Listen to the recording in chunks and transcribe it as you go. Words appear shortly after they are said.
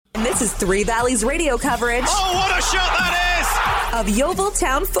This is Three Valleys radio coverage. Oh, what a shot that is! Of Yeovil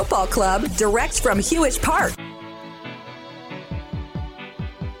Town Football Club, direct from Hewish Park.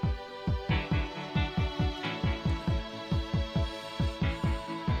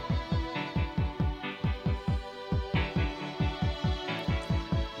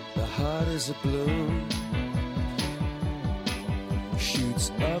 The heart is a balloon,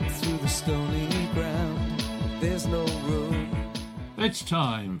 shoots up through the stony ground. There's no room. It's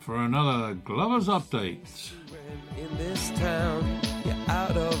time for another Glover's Update. In this town, you're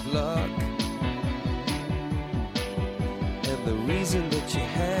out of luck. And the reason that you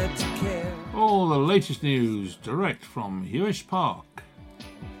had to care. All the latest news direct from Hewish Park.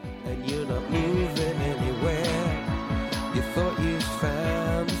 And you're not moving anywhere. You thought you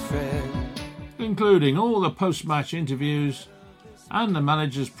found a friend. Including all the post-match interviews and the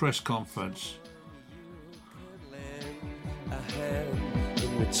manager's press conference.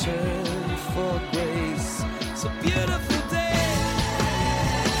 In return for grace, it's a beautiful day.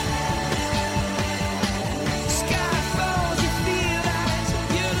 Sky falls, you feel that it's a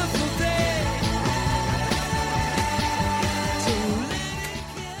beautiful day.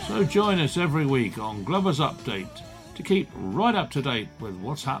 So join us every week on Glover's Update to keep right up to date with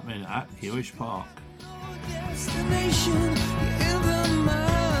what's happening at Hewish Park. Destination in the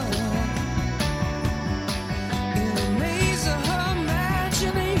mud, in the maze of her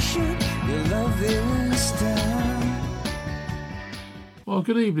imagination, your love is down. Well,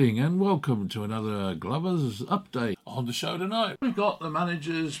 good evening and welcome to another Glover's Update. On the show tonight, we've got the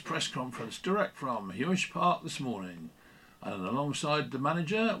manager's press conference direct from Hewish Park this morning. And alongside the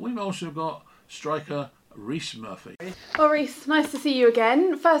manager, we've also got striker Rhys Murphy. Well, Rhys, nice to see you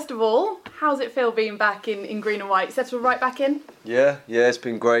again. First of all, how's it feel being back in green and white? Settled right back in? Yeah, it's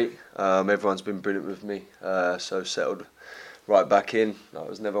been great. Everyone's been brilliant with me, so settled right back in. I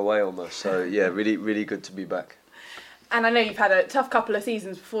was never away almost, so yeah, really good to be back. And I know you've had a tough couple of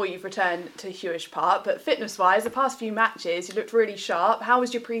seasons before you've returned to Hewish Park, but fitness-wise, the past few matches, you looked really sharp. How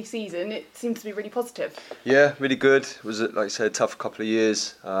was your pre-season? It seems to be really positive. Yeah, really good. It was, like I said, a tough couple of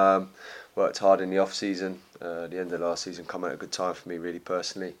years. Worked hard in the off-season. The end of last season come at a good time for me, really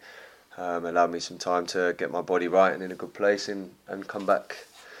personally. Allowed me some time to get my body right and in a good place and come back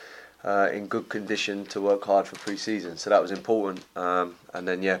in good condition to work hard for pre-season. So that was important. And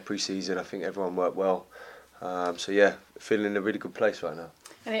then, pre-season, I think everyone worked well. Feeling in a really good place right now.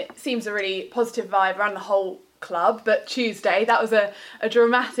 And it seems a really positive vibe around the whole club, but Tuesday, that was a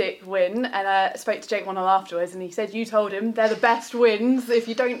dramatic win, and I spoke to Jake Wonnell afterwards, and he said you told him they're the best wins if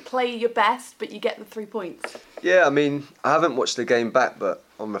you don't play your best, but you get the 3 points. Yeah, I mean, I haven't watched the game back, but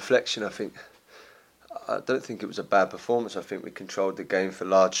on reflection, I don't think it was a bad performance. I think we controlled the game for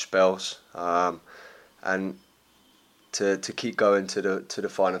large spells, and to keep going to the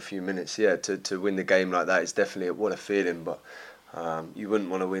final few minutes, to win the game like that is definitely what a feeling. But you wouldn't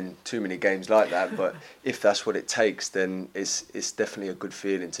want to win too many games like that. But if that's what it takes, then it's definitely a good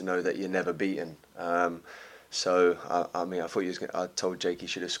feeling to know that you're never beaten. I thought I told Jake he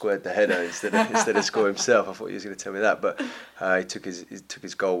should have squared the header instead of score himself. I thought he was going to tell me that, but he took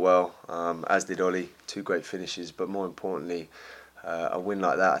his goal well, as did Ollie. 2 great finishes, but more importantly, a win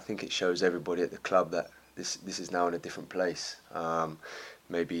like that, I think it shows everybody at the club that this is now in a different place.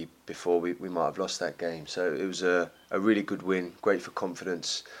 Maybe before we might have lost that game. So it was a really good win, great for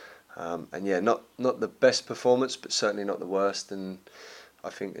confidence. Not the best performance, but certainly not the worst. And I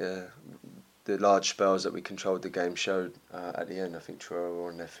think the large spells that we controlled the game showed at the end. I think Truro were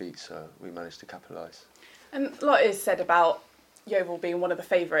on their feet, so we managed to capitalise. And a lot is said about Yeovil being one of the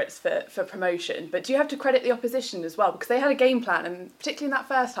favourites for promotion, but do you have to credit the opposition as well? Because they had a game plan, and particularly in that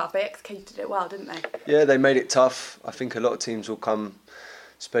first half, they executed it well, didn't they? Yeah, they made it tough. I think a lot of teams will come,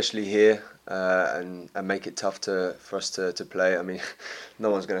 especially here, and make it tough for us to play. I mean,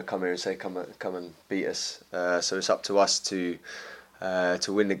 no one's going to come here and say come and beat us. So it's up to us to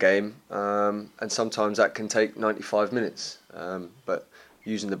win the game, and sometimes that can take 95 minutes. But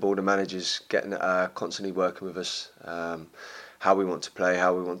using the ball, the managers getting constantly working with us, how we want to play,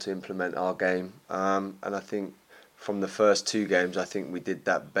 how we want to implement our game, and I think from the first 2 games, I think we did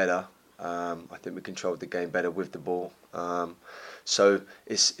that better. I think we controlled the game better with the ball. So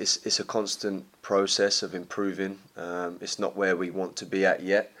it's a constant process of improving. It's not where we want to be at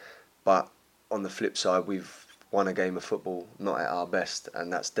yet, but on the flip side, we've won a game of football not at our best,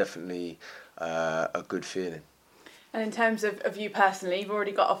 and that's definitely a good feeling. And in terms of you personally, you've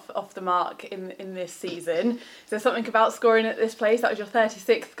already got off the mark in this season. Is there something about scoring at this place? That was your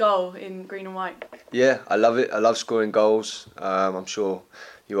 36th goal in green and white. Yeah, I love it. I love scoring goals. I'm sure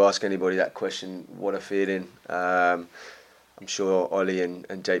you ask anybody that question, what a feeling. I'm sure Ollie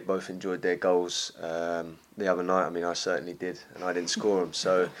and Jake both enjoyed their goals the other night. I mean, I certainly did, and I didn't score them.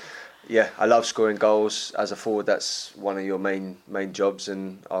 So, yeah, I love scoring goals. As a forward, that's one of your main jobs,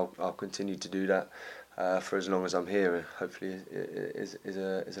 and I'll continue to do that for as long as I'm here. Hopefully, it is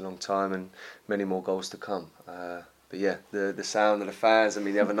a long time and many more goals to come. But yeah, the sound of the fans. I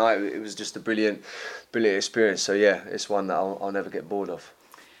mean, the other night it was just a brilliant experience. So yeah, it's one that I'll never get bored of.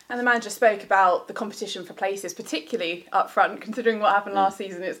 And the manager spoke about the competition for places, particularly up front, considering what happened last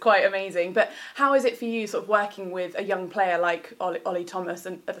season. It's quite amazing. But how is it for you sort of working with a young player like Ollie Thomas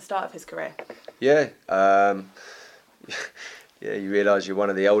at the start of his career? Yeah, yeah. You realise you're one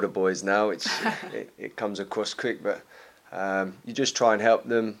of the older boys now. It comes across quick, but you just try and help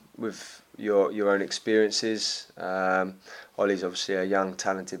them with your own experiences. Ollie's obviously a young,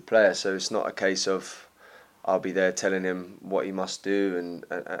 talented player, so it's not a case of I'll be there telling him what he must do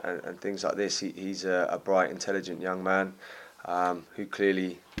and things like this. He's a bright, intelligent young man who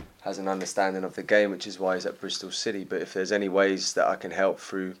clearly has an understanding of the game, which is why he's at Bristol City. But if there's any ways that I can help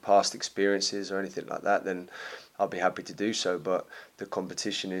through past experiences or anything like that, then I'll be happy to do so. But the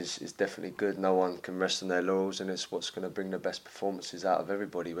competition is definitely good. No one can rest on their laurels, and it's what's going to bring the best performances out of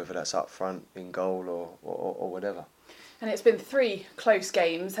everybody, whether that's up front, in goal or whatever. And it's been 3 close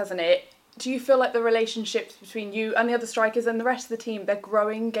games, hasn't it? Do you feel like the relationships between you and the other strikers and the rest of the team, they're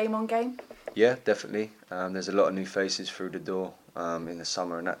growing game on game? Yeah, definitely. There's a lot of new faces through the door in the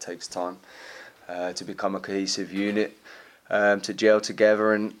summer, and that takes time to become a cohesive unit, to gel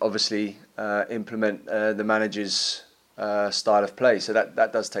together and obviously implement the manager's style of play. So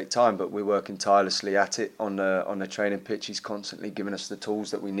that does take time, but we're working tirelessly at it on the training pitch. He's constantly giving us the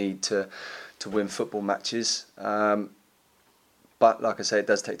tools that we need to win football matches. But like I say, it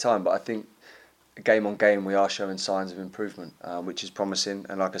does take time. But I think game on game, we are showing signs of improvement, which is promising.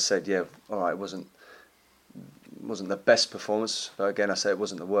 And like I said, yeah, all right, it wasn't the best performance, but again, I say it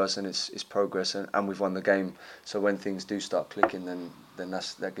wasn't the worst, and it's progress, and we've won the game. So when things do start clicking, then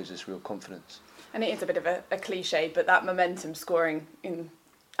that gives us real confidence. And it is a bit of a cliche, but that momentum scoring in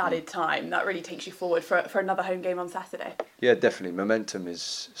added time, that really takes you forward for another home game on Saturday. Yeah, definitely. Momentum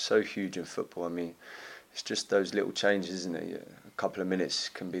is so huge in football. I mean, it's just those little changes, isn't it? A couple of minutes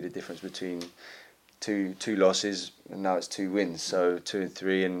can be the difference between two losses, and now it's 2 wins. So 2 and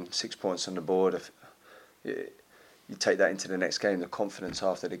 3 and 6 points on the board. You take that into the next game, the confidence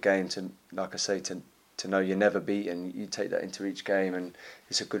after the game to, like I say, to know you're never beaten. You take that into each game, and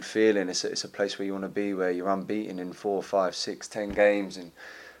it's a good feeling. It's a place where you want to be, where you're unbeaten in 4, 5, 6, 10 games, and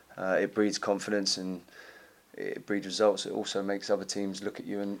it breeds confidence and it breeds results. It also makes other teams look at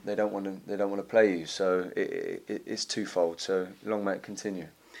you and they don't want to play you. So it's twofold. So long may it continue.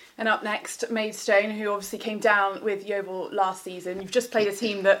 And up next, Maidstone, who obviously came down with Yeovil last season. You've just played a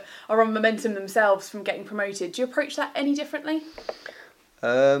team that are on momentum themselves from getting promoted. Do you approach that any differently?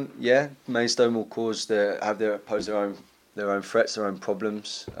 Yeah, Maidstone will pose their own threats, their own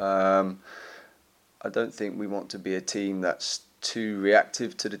problems. I don't think we want to be a team that's too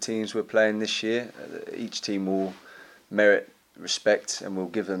reactive to the teams we're playing this year. Each team will merit respect, and we'll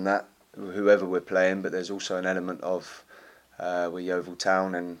give them that, whoever we're playing. But there's also an element of we're Yeovil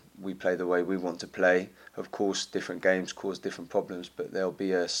Town and we play the way we want to play. Of course, different games cause different problems, but there'll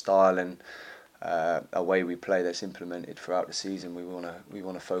be a style and a way we play that's implemented throughout the season. We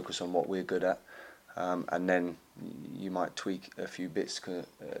want to focus on what we're good at, and then you might tweak a few bits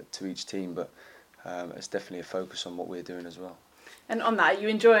to each team, but it's definitely a focus on what we're doing as well. And on that, are you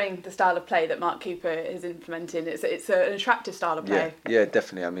enjoying the style of play that Mark Cooper is implementing? It's an attractive style of play. Yeah,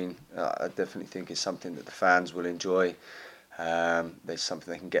 definitely. I mean, I definitely think it's something that the fans will enjoy. There's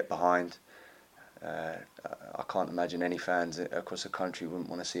something they can get behind. I can't imagine any fans across the country wouldn't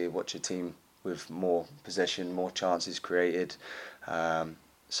want to watch a team with more possession, more chances created.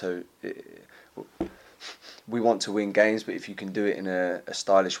 We want to win games, but if you can do it in a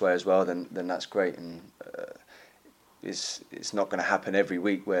stylish way as well, then that's great. And it's not going to happen every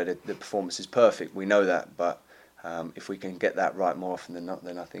week where the performance is perfect. We know that, but if we can get that right more often than not,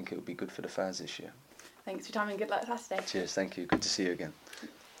 then I think it would be good for the fans this year. Thanks for your time and good luck Saturday. Cheers, thank you. Good to see you again.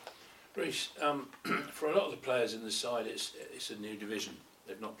 Reece, for a lot of the players in the side, it's a new division.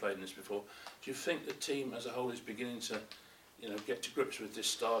 They've not played in this before. Do you think the team as a whole is beginning to, get to grips with this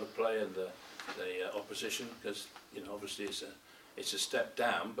style of play and the opposition? Because obviously it's a step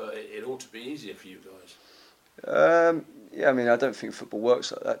down, but it ought to be easier for you guys. Yeah, I mean, I don't think football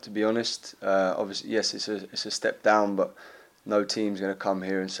works like that, to be honest. Obviously, yes, it's a step down, but no team's going to come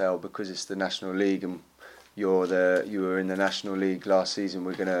here and say, because it's the National League and you were in the National League last season,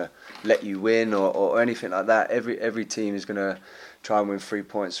 we're going to let you win or anything like that. Every team is going to try and win 3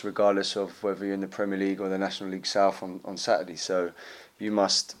 points regardless of whether you're in the Premier League or the National League South on Saturday. So you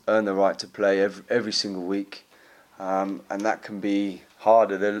must earn the right to play every single week, and that can be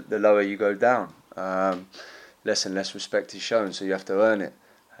harder the lower you go down. Less and less respect is shown, so you have to earn it.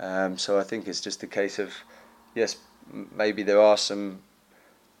 So I think it's just a case of, yes, maybe there are some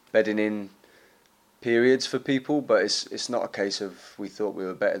bedding in periods for people, but it's not a case of we thought we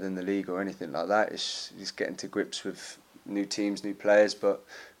were better than the league or anything like that. It's getting to grips with new teams, new players, but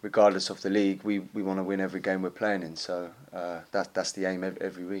regardless of the league, we want to win every game we're playing in. So that's the aim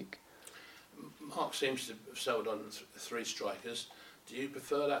every week. Mark seems to have settled on 3 strikers. Do you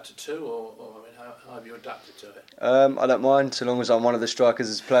prefer that to 2, or I mean, how have you adapted to it? I don't mind, so long as I'm one of the strikers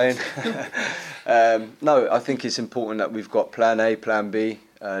that's playing. No, I think it's important that we've got Plan A, Plan B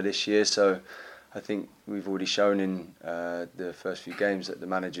this year. So I think we've already shown in the first few games that the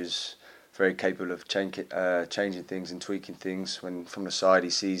manager's very capable of changing things and tweaking things when from the side he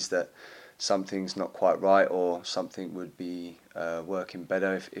sees that something's not quite right or something would be working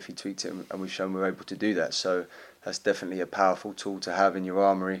better if he tweaked it, and we've shown we're able to do that. So that's definitely a powerful tool to have in your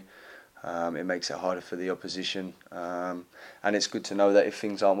armoury. It makes it harder for the opposition, and it's good to know that if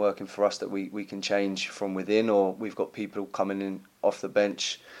things aren't working for us, that we can change from within, or we've got people coming in off the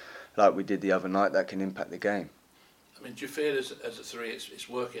bench like we did the other night that can impact the game. I mean, do you feel as a 3 it's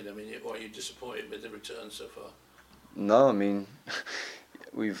working? I mean, are you disappointed with the return so far? No, I mean,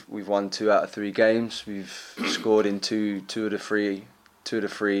 we've won 2 out of 3 games. We've scored in two of the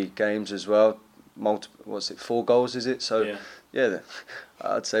three games as well. 4 goals, is it? So yeah,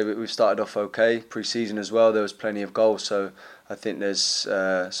 I'd say we've started off okay. Pre-season as well, there was plenty of goals. So I think there's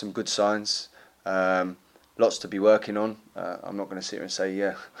some good signs. Lots to be working on. I'm not going to sit here and say,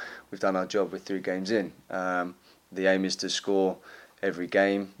 yeah, we've done our job with 3 games in. The aim is to score every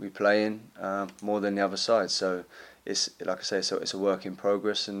game we play in more than the other side. So it's, like I say, it's a work in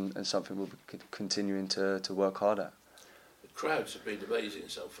progress and something we'll be continuing to work hard at. The crowds have been amazing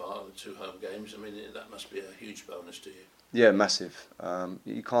so far, the 2 home games. I mean, that must be a huge bonus to you. Yeah, massive.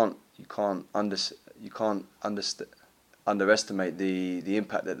 You can't underestimate the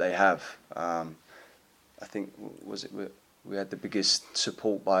impact that they have. I think we had the biggest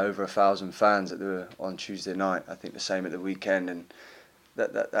support by over 1,000 fans on Tuesday night. I think the same at the weekend, and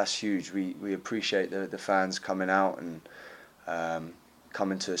that's huge. We appreciate the fans coming out and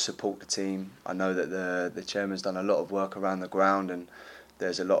coming to support the team. I know that the chairman's done a lot of work around the ground, and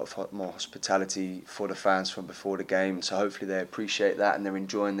there's a lot of more hospitality for the fans from before the game. So hopefully they appreciate that and they're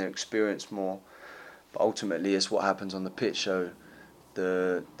enjoying their experience more. But ultimately, it's what happens on the pitch. So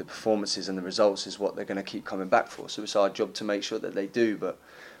the performances and the results is what they're going to keep coming back for. So it's our job to make sure that they do. But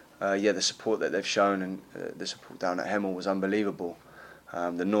the support that they've shown and the support down at Hemel was unbelievable.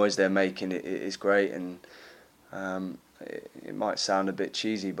 The noise they're making is great, and it might sound a bit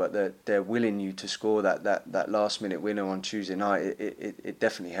cheesy, but they're willing you to score that last minute winner on Tuesday night. It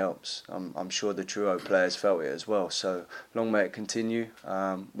definitely helps. I'm sure the Truro players felt it as well. So long may it continue.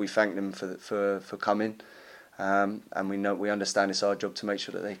 We thank them for coming. And we understand it's our job to make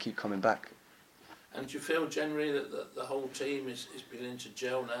sure that they keep coming back. And do you feel generally that the whole team is beginning to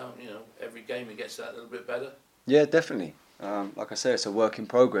gel now? You know, every game it gets that little bit better? Yeah, definitely. Like I say, it's a work in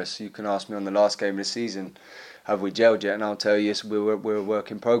progress. You can ask me on the last game of the season, have we gelled yet? And I'll tell you, yes, we're a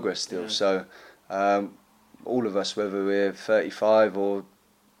work in progress still. Yeah. So all of us, whether we're 35 or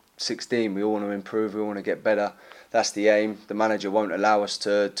 16, we all want to improve, we want to get better. That's the aim. The manager won't allow us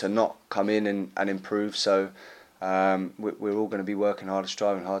to not come in and improve. So we're all going to be working hard,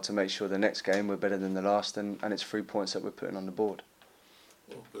 striving hard to make sure the next game we're better than the last, and it's 3 points that we're putting on the board.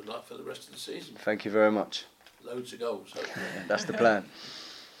 Well, good luck for the rest of the season. Thank you very much. Loads of goals, hopefully. That's the plan.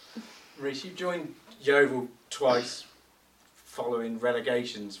 Rhys, you've joined Yeovil twice following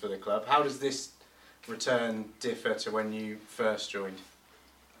relegations for the club. How does this return differ to when you first joined?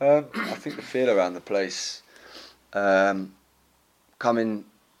 I think the feel around the place, coming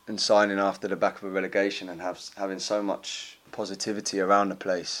and signing after the back of a relegation and having so much positivity around the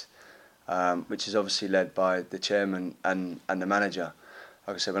place, which is obviously led by the chairman and the manager.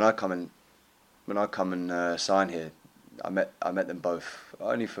 Like I said, when I come and sign here, I met them both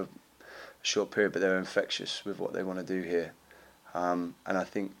only for a short period, but they're infectious with what they want to do here, and I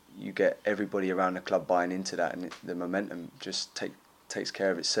think you get everybody around the club buying into that, and the momentum just takes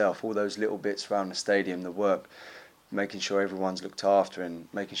care of itself. All those little bits around the stadium, the work, making sure everyone's looked after and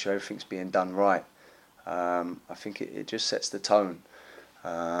making sure everything's being done right. I think it just sets the tone,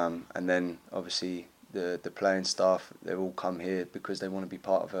 and then obviously the playing staff, they've all come here because they want to be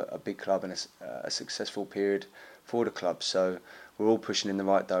part of a big club and a successful period for the club. So we're all pushing in the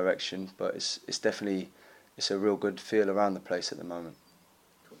right direction, but it's definitely a real good feel around the place at the moment.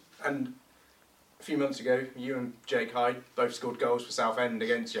 And a few months ago, you and Jake Hyde both scored goals for Southend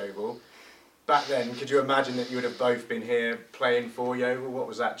against Yeovil. Back then, could you imagine that you would have both been here playing for Yeovil? What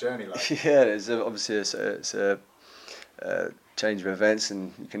was that journey like? Yeah, obviously it's a change of events,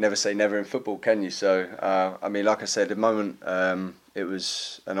 and you can never say never in football, can you? So, I mean, like I said, at the moment, it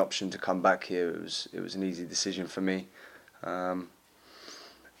was an option to come back here. It was an easy decision for me.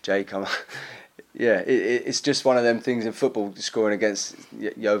 Jake, it's just one of them things in football, scoring against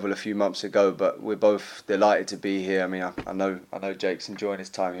Yeovil a few months ago, but we're both delighted to be here. I mean, I know Jake's enjoying his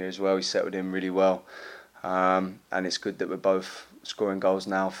time here as well. He's settled in really well, and it's good that we're both scoring goals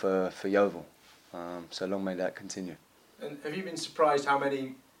now for Yeovil. So long may that continue. And have you been surprised how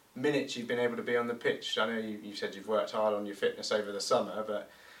many minutes you've been able to be on the pitch? I know you said you've worked hard on your fitness over the summer, but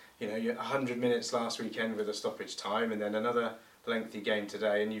you're 100 minutes last weekend with a stoppage time, and then another lengthy game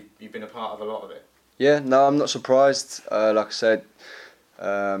today, and you've been a part of a lot of it. Yeah, no, I'm not surprised. Like I said,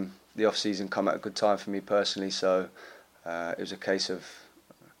 the off-season come at a good time for me personally, so it was a case of,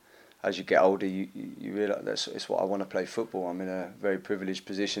 as you get older, you realise it's what I want to play football. I'm in a very privileged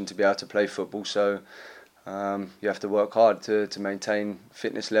position to be able to play football, so you have to work hard to maintain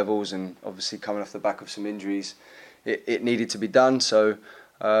fitness levels, and obviously coming off the back of some injuries, it needed to be done. So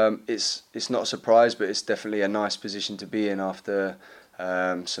it's not a surprise, but it's definitely a nice position to be in after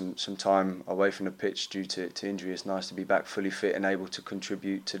some time away from the pitch due to injury. It's nice to be back fully fit and able to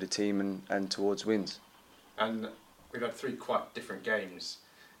contribute to the team and towards wins. And we've had 3 quite different games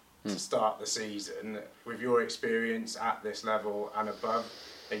to start the season. With your experience at this level and above,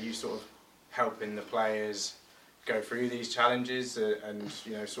 are you sort of helping the players go through these challenges and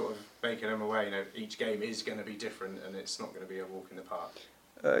sort of making them aware each game is going to be different and it's not going to be a walk in the park?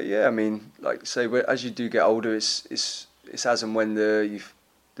 Yeah, I mean, like you say, as you do get older, it's as and when the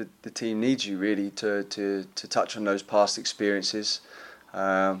team needs you really to touch on those past experiences.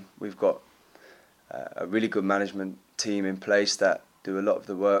 We've got a really good management team in place that do a lot of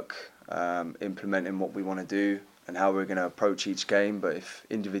the work, implementing what we want to do and how we're going to approach each game. But if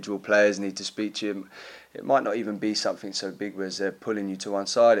individual players need to speak to you, it might not even be something so big as they're pulling you to one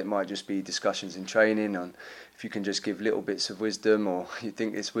side. It might just be discussions in training on if you can just give little bits of wisdom, or you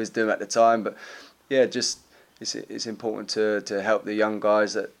think it's wisdom at the time. But yeah, just it's important to help the young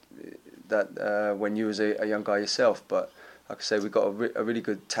guys that when you was a young guy yourself. But like I say, we've got a really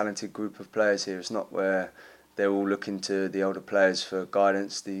good talented group of players here. It's not where they're all looking to the older players for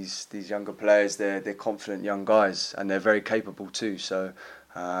guidance. These younger players, they're confident young guys, and they're very capable too. So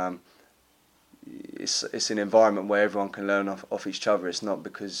it's an environment where everyone can learn off each other. It's not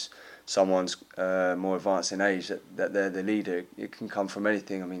because someone's more advanced in age that they're the leader. It can come from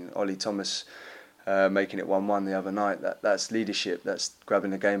anything. I mean, Ollie Thomas making it 1-1 the other night, that's leadership. That's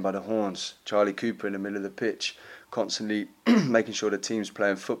grabbing the game by the horns. Charlie Cooper in the middle of the pitch, constantly making sure the team's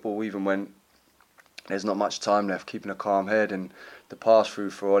playing football even when there's not much time left, keeping a calm head, and the pass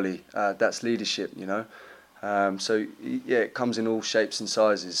through for Ollie, that's leadership, So yeah, it comes in all shapes and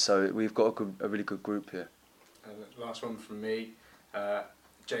sizes. So we've got a really good group here. Last one from me.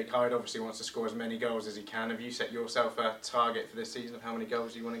 Jake Hyde obviously wants to score as many goals as he can. Have you set yourself a target for this season of how many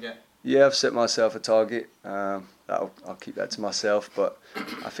goals you want to get? Yeah, I've set myself a target. I'll keep that to myself. But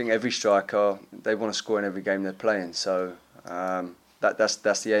I think every striker, they want to score in every game they're playing. So that's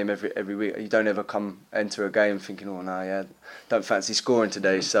the aim every week. You don't ever enter a game thinking, don't fancy scoring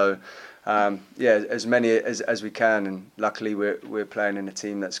today. So as many as we can, and luckily we're playing in a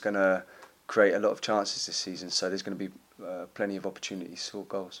team that's going to create a lot of chances this season. So there's going to be plenty of opportunities to score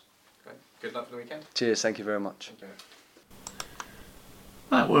goals. Great. Good luck for the weekend. Cheers. Thank you very much. Thank you.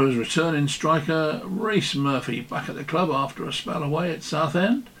 That was returning striker Rhys Murphy back at the club after a spell away at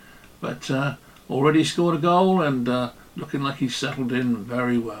Southend, but already scored a goal and looking like he's settled in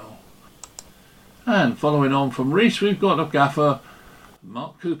very well. And following on from Rhys, we've got a gaffer,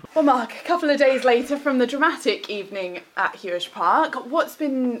 Mark Cooper. Well, Mark, a couple of days later from the dramatic evening at Hewish Park, what's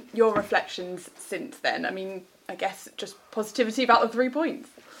been your reflections since then? I mean, I guess just positivity about the 3 points.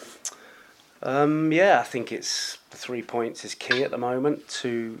 I think it's the 3 points is key at the moment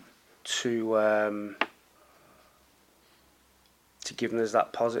to giving us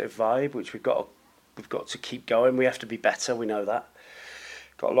that positive vibe, which we've got to keep going. We have to be better. We know that.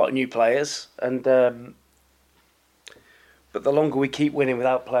 Got a lot of new players, and but the longer we keep winning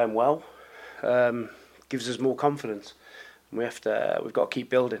without playing well, gives us more confidence. And we've got to keep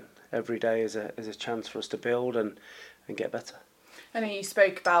building. Every day is a chance for us to build and get better. I know you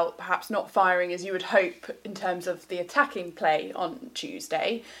spoke about perhaps not firing as you would hope in terms of the attacking play on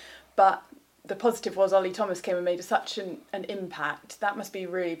Tuesday, but the positive was Ollie Thomas came and made such an impact. That must be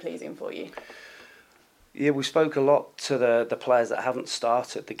really pleasing for you. Yeah, we spoke a lot to the players that haven't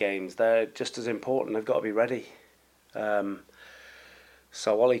started the games. They're just as important. They've got to be ready.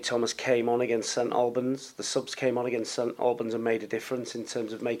 So Ollie Thomas came on against St Albans. The subs came on against St Albans and made a difference in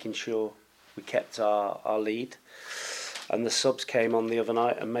terms of making sure we kept our lead. And the subs came on the other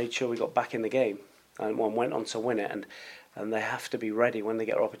night and made sure we got back in the game and went on to win it. And they have to be ready when they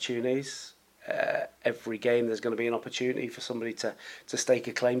get opportunities. Every game there's going to be an opportunity for somebody to stake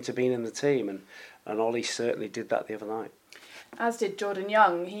a claim to being in the team. And Ollie certainly did that the other night. As did Jordan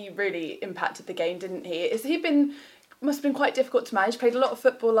Young. He really impacted the game, didn't he? Must have been quite difficult to manage. Played a lot of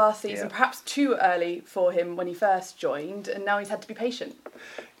football last season, perhaps too early for him when he first joined, and now he's had to be patient.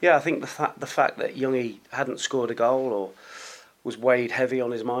 Yeah, I think the fact that Youngie hadn't scored a goal or was weighed heavy on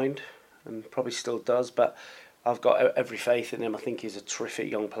his mind, and probably still does, but I've got every faith in him. I think he's a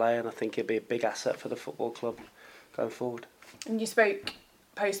terrific young player, and I think he'll be a big asset for the football club going forward. And you spoke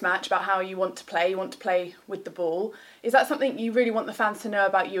post-match about how you want to play with the ball. Is that something you really want the fans to know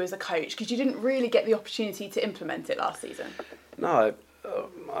about you as a coach? Because you didn't really get the opportunity to implement it last season. No,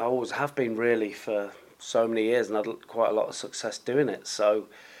 I always have been really for so many years and had quite a lot of success doing it. So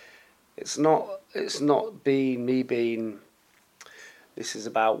it's not been me being, this is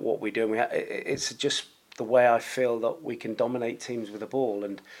about what we do. It's just the way I feel that we can dominate teams with the ball.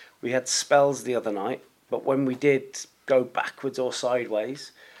 And we had spells the other night, but when we did go backwards or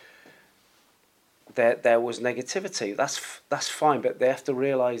sideways, there was negativity. That's fine, but they have to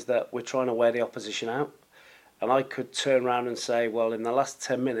realise that we're trying to wear the opposition out. And I could turn around and say, well, in the last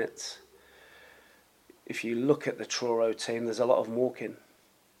 10 minutes, if you look at the Truro team, there's a lot of them walking,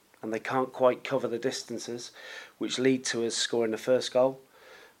 and they can't quite cover the distances, which lead to us scoring the first goal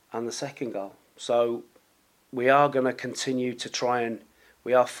and the second goal. So we are going to continue to try, and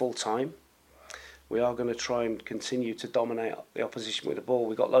we are full time. We are going to try and continue to dominate the opposition with the ball.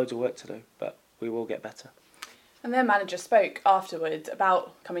 We've got loads of work to do, but we will get better. And their manager spoke afterwards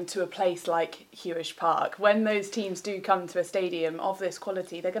about coming to a place like Hewish Park. When those teams do come to a stadium of this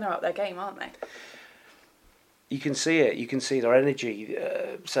quality, they're going to up their game, aren't they? You can see it. You can see their energy.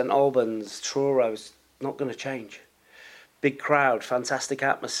 St Albans, Truro's not going to change. Big crowd, fantastic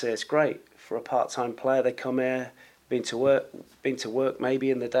atmosphere. It's great for a part-time player. They come here, been to work maybe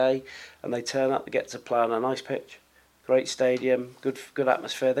in the day, and they turn up to get to play on a nice pitch. Great stadium, good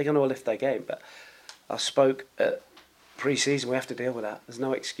atmosphere. They're going to lift their game. But I spoke at pre-season, we have to deal with that. There's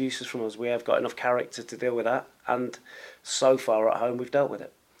no excuses from us. We have got enough character to deal with that, and so far at home we've dealt with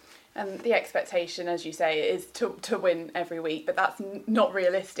it. And the expectation, as you say, is to win every week, but that's not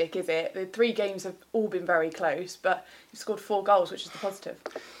realistic, is it? The 3 games have all been very close, but you've scored 4 goals, which is the positive.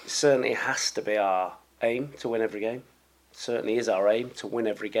 It certainly has to be our aim to win every game. It certainly is our aim to win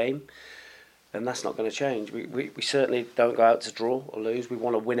every game, and that's not going to change. We certainly don't go out to draw or lose. We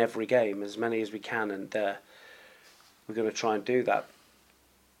want to win every game, as many as we can, and we're going to try and do that.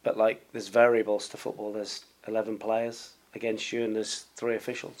 But there's variables to football. There's 11 players against you, and there's 3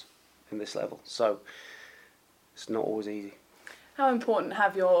 officials in this level, so it's not always easy. How important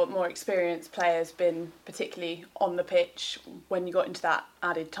have your more experienced players been, particularly on the pitch, when you got into that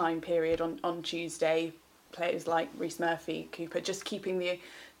added time period on Tuesday? Players like Rhys Murphy, Cooper, just keeping the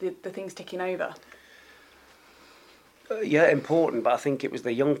things ticking over. Yeah, important, but I think it was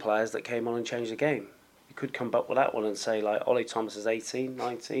the young players that came on and changed the game. You could come back with that one and say Ollie Thomas is 18,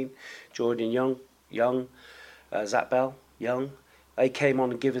 19, Jordan young, Zach Bell, young. They came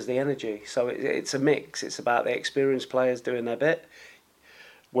on and give us the energy. So it's a mix. It's about the experienced players doing their bit.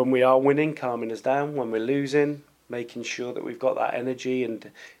 When we are winning, calming us down. When we're losing, making sure that we've got that energy and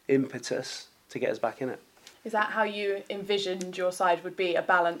impetus to get us back in it. Is that how you envisioned your side would be, a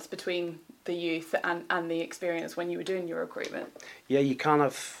balance between the youth and the experience when you were doing your recruitment? Yeah, you can't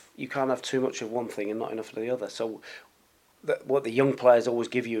have too much of one thing and not enough of the other. So what the young players always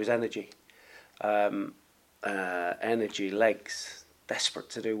give you is energy. Energy, legs, desperate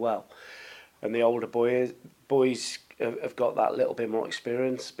to do well, and the older boys have got that little bit more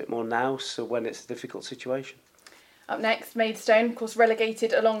experience, a bit more now, so when it's a difficult situation. Up next, Maidstone, of course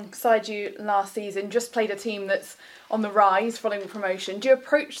relegated alongside you last season, just played a team that's on the rise following promotion. Do you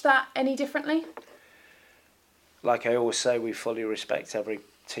approach that any differently? Like I always say, we fully respect every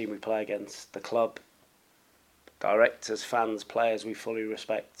team we play against. The club, directors, fans, players, we fully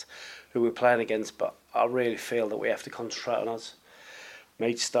respect who we're playing against, but I really feel that we have to concentrate on us.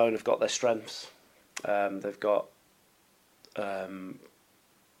 Maidstone have got their strengths. They've got,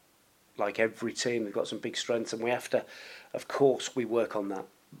 like every team, they've got some big strengths, and we have to, of course, we work on that.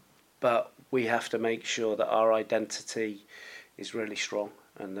 But we have to make sure that our identity is really strong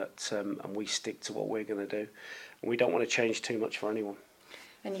and that and we stick to what we're going to do. And we don't want to change too much for anyone.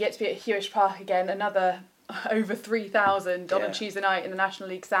 And you get to be at Hewish Park again, another over 3,000 on a Tuesday night in the National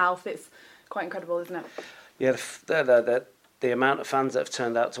League South. It's quite incredible, isn't it? Yeah, the amount of fans that have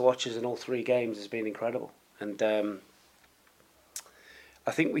turned out to watch us in all 3 games has been incredible. And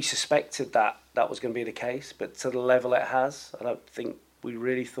I think we suspected that was going to be the case, but to the level it has, I don't think we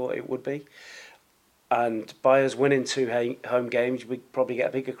really thought it would be. And by us winning 2 home games, we probably get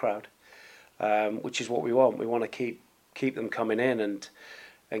a bigger crowd, which is what we want. We want to keep them coming in and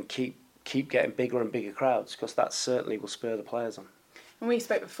keep getting bigger and bigger crowds, because that certainly will spur the players on. And we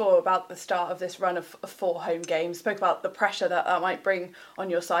spoke before about the start of this run of 4 home games, spoke about the pressure that might bring on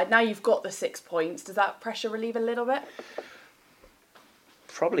your side. Now you've got the 6 points. Does that pressure relieve a little bit?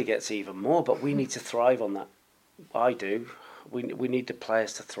 Probably gets even more, but we need to thrive on that. I do. We need the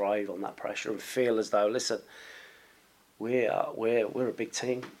players to thrive on that pressure and feel as though, listen, we're a big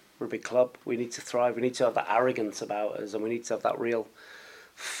team, we're a big club. We need to thrive. We need to have that arrogance about us, and we need to have that real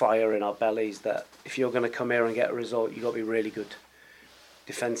fire in our bellies. That if you're going to come here and get a result, you've got to be really good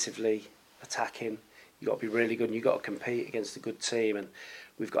defensively, attacking. You've got to be really good, and you've got to compete against a good team, and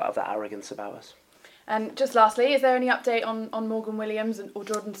we've got to have that arrogance about us. And just lastly, is there any update on Morgan Williams or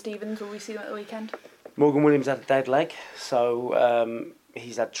Jordan Stevens? Will we see them at the weekend? Morgan Williams had a dead leg, so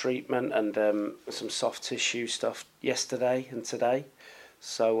he's had treatment and some soft tissue stuff yesterday and today.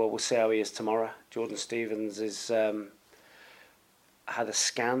 So we'll see how he is tomorrow. Jordan Stevens is had a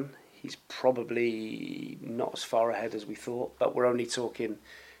scan. He's probably not as far ahead as we thought, but we're only talking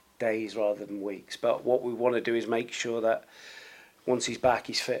days rather than weeks. But what we want to do is make sure that once he's back,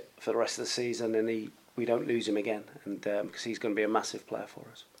 he's fit for the rest of the season, and we don't lose him again, and because he's going to be a massive player for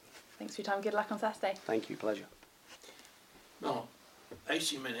us. Thanks for your time. Good luck on Saturday. Thank you. Pleasure. No,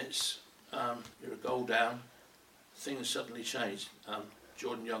 80 minutes, you're a goal down. Things suddenly changed.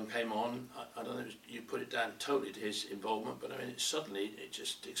 Jordan Young came on. I don't know if you put it down totally to his involvement, but I mean, it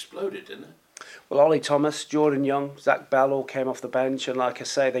just exploded, didn't it? Well, Ollie Thomas, Jordan Young, Zach Bell all came off the bench, and like I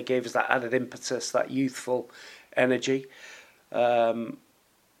say, they gave us that added impetus, that youthful energy. Ollie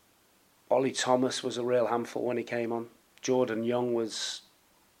Thomas was a real handful when he came on. Jordan Young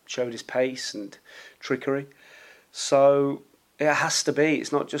showed his pace and trickery. So it has to be.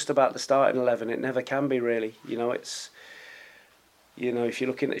 It's not just about the starting 11. It never can be, really. If you're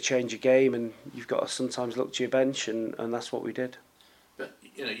looking to change a game, and you've got to sometimes look to your bench, and that's what we did. But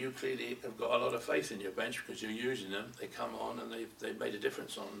you clearly have got a lot of faith in your bench because you're using them. They come on and they've made a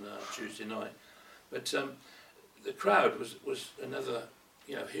difference on Tuesday night. But the crowd was another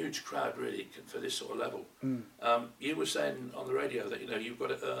huge crowd really for this sort of level. You were saying on the radio that you've got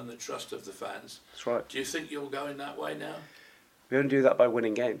to earn the trust of the fans. That's right. Do you think you're going that way now? We only do that by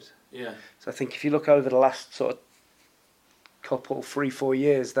winning games. Yeah. So I think if you look over the last sort of couple 3-4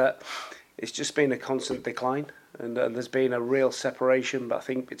 years, that it's just been a constant decline, and there's been a real separation, but I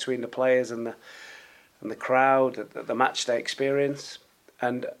think between the players and the crowd, the match day experience.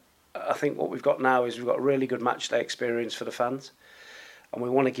 And I think what we've got now is we've got a really good match day experience for the fans, and we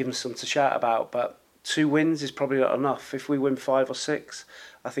want to give them something to shout about. But 2 wins is probably not enough. If we win 5 or 6,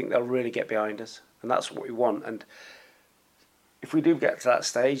 I think they'll really get behind us, and that's what we want. And if we do get to that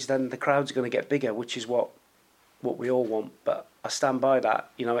stage, then the crowd's going to get bigger, which is what we all want. But I stand by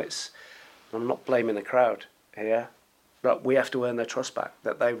that. I'm not blaming the crowd here, but we have to earn their trust back,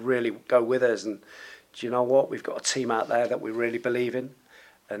 that they really go with us. And do you know what? We've got a team out there that we really believe in,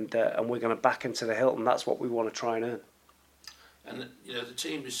 and we're going to back them to the hilt, and that's what we want to try and earn. And the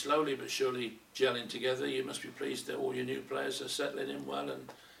team is slowly but surely gelling together. You must be pleased that all your new players are settling in well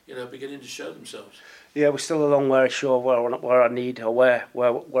and beginning to show themselves. Yeah, we're still a long way short where I need, or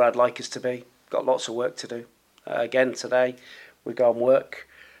where I'd like us to be. Got lots of work to do. Again today, we go and work,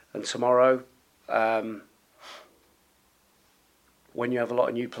 and tomorrow, when you have a lot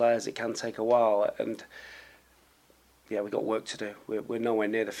of new players, it can take a while, and we've got work to do. We're nowhere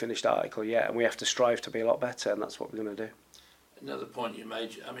near the finished article yet, and we have to strive to be a lot better, and that's what we're going to do. Another point you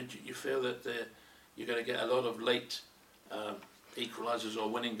made, I mean, do you feel that you're going to get a lot of late equalisers or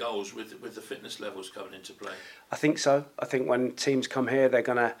winning goals with the fitness levels coming into play? I think so. I think when teams come here, they're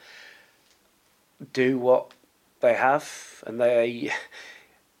going to do what they have, and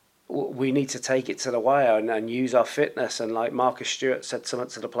we need to take it to the wire and use our fitness. And like Marcus Stewart said something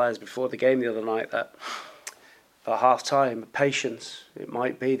to the players before the game the other night, that at half time, patience, it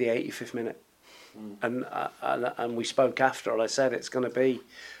might be the 85th minute. And we spoke after, and I said it's going to be,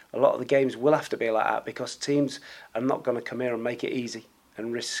 a lot of the games will have to be like that, because teams are not going to come here and make it easy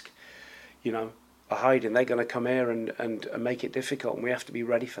and risk are hiding. They're going to come here and make it difficult, and we have to be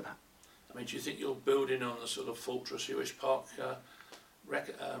ready for that. I mean, do you think you're building on the sort of Fortress Hewish Park,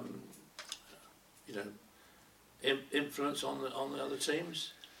 influence on the other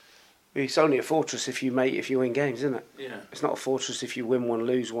teams? It's only a fortress if you win games, isn't it? Yeah. It's not a fortress if you win one,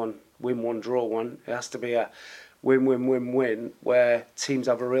 lose one, win one, draw one. It has to be a win, where teams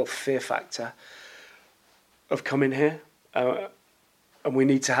have a real fear factor of coming here. And we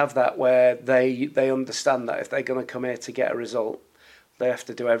need to have that where they understand that if they're going to come here to get a result, they have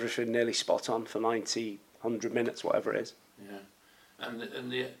to do everything nearly spot on for 90, 100 minutes, whatever it is. Yeah.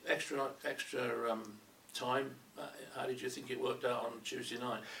 And the extra time, how did you think it worked out on Tuesday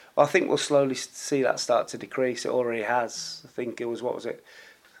night? I think we'll slowly see that start to decrease. It already has. I think it was,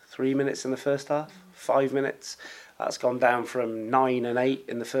 3 minutes in the first half, 5 minutes. That's gone down from 9 and 8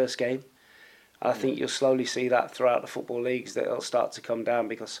 in the first game. I think you'll slowly see that throughout the football leagues, that it'll start to come down,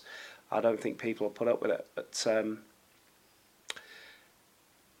 because I don't think people will put up with it. But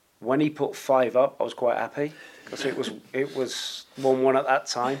when he put 5 up, I was quite happy, because it was 1-1 at that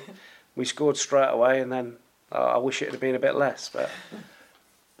time. We scored straight away, and then I wish it had been a bit less. But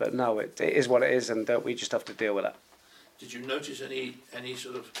no, it is what it is, and we just have to deal with it. Did you notice any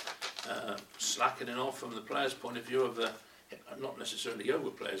sort of slackening off from the players' point of view of the, not necessarily younger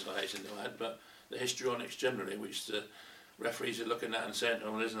players, I hasten to add, but the histrionics generally, which the referees are looking at and saying,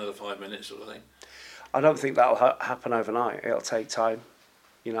 oh, there's another 5 minutes sort of thing? I don't think that'll happen overnight. It'll take time.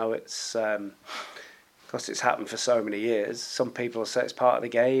 It's because it's happened for so many years. Some people say it's part of the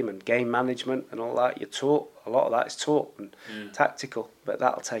game and game management and all that. You're taught, a lot of that is taught and tactical, but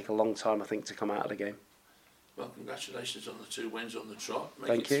that'll take a long time, I think, to come out of the game. Well, congratulations on the 2 wins on the trot. Make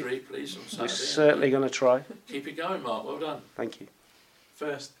Thank it you. 3, please, on Saturday. We're certainly going to try. Keep it going, Mark. Well done. Thank you.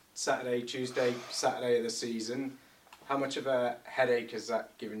 First Tuesday, Saturday of the season. How much of a headache has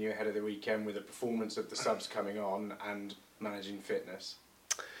that given you ahead of the weekend with the performance of the subs coming on and managing fitness?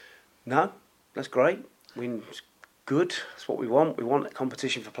 No, that's great. It's good. That's what we want. We want a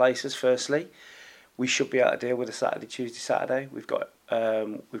competition for places, firstly. We should be able to deal with a Saturday. We've got a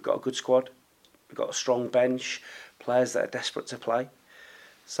good squad. We've got a strong bench, players that are desperate to play.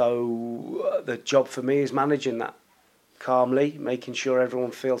 So the job for me is managing that calmly, making sure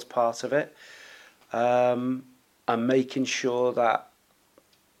everyone feels part of it, and making sure that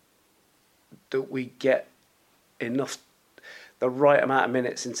we get the right amount of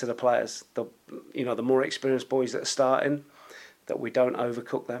minutes into the players. The more experienced boys that are starting, that we don't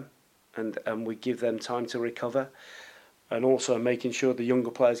overcook them, and we give them time to recover, and also making sure the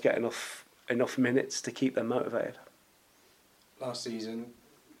younger players get enough minutes to keep them motivated. Last season,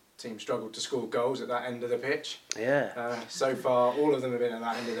 team struggled to score goals at that end of the pitch. Yeah. So far, all of them have been at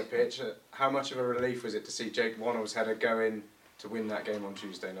that end of the pitch. How much of a relief was it to see Jake Wannell's header go in to win that game on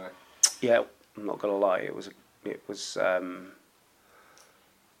Tuesday night? Yeah, I'm not going to lie. It was a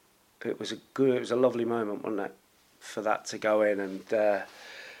lovely moment, wasn't it, for that to go in, and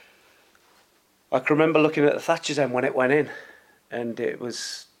I can remember looking at the Thatcher's end when it went in, and it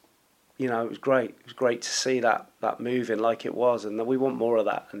was. It was great. It was great to see that moving like it was, and we want more of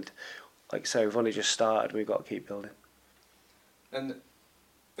that. And like I say, we've only just started. We've got to keep building. And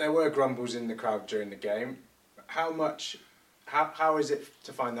there were grumbles in the crowd during the game. How is it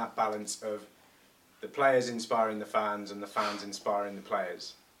to find that balance of the players inspiring the fans and the fans inspiring the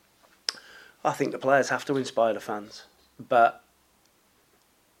players? I think the players have to inspire the fans, but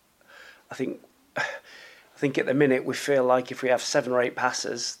I think at the minute we feel like if we have 7 or 8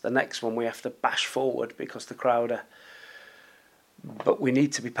 passes, the next one we have to bash forward because the crowd are. But we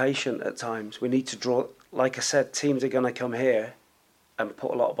need to be patient at times. We need to draw. Like I said, teams are going to come here and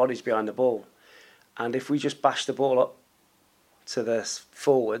put a lot of bodies behind the ball, and if we just bash the ball up to the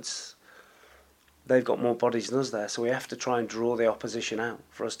forwards, they've got more bodies than us there. So we have to try and draw the opposition out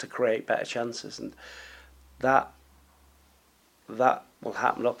for us to create better chances, and that will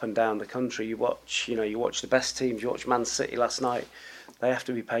happen up and down the country. You watch the best teams. You watch Man City last night. They have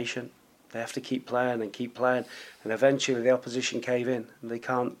to be patient. They have to keep playing, and eventually the opposition cave in, and they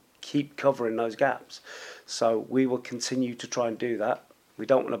can't keep covering those gaps. So we will continue to try and do that. We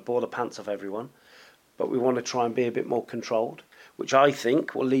don't want to bore the pants off everyone, but we want to try and be a bit more controlled, which I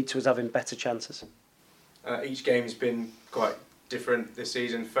think will lead to us having better chances. Each game's been quite different this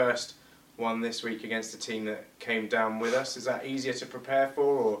season. First one this week against a team that came down with us. Is that easier to prepare for,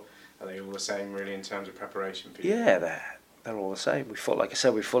 or are they all the same really in terms of preparation for you? Yeah, they're all the same. Like I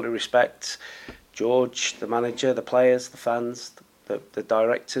said, we fully respect George, the manager, the players, the fans, the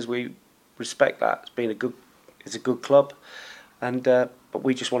directors. We respect that. It's a good club, and but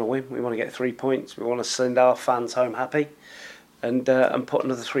we just want to win. We want to get 3 points. We want to send our fans home happy, and put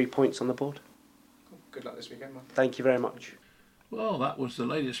another 3 points on the board. Cool. Good luck this weekend, man. Thank you very much. Well, that was the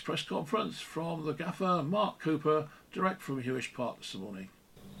latest press conference from the gaffer, Mark Cooper, direct from Hewish Park this morning.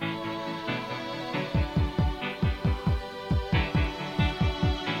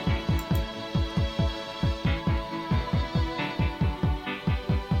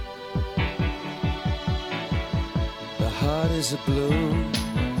 The heart is a balloon,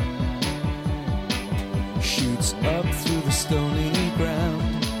 shoots up through the stony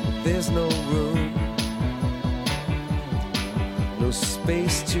ground. There's no room, no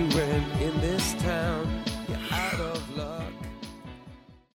space to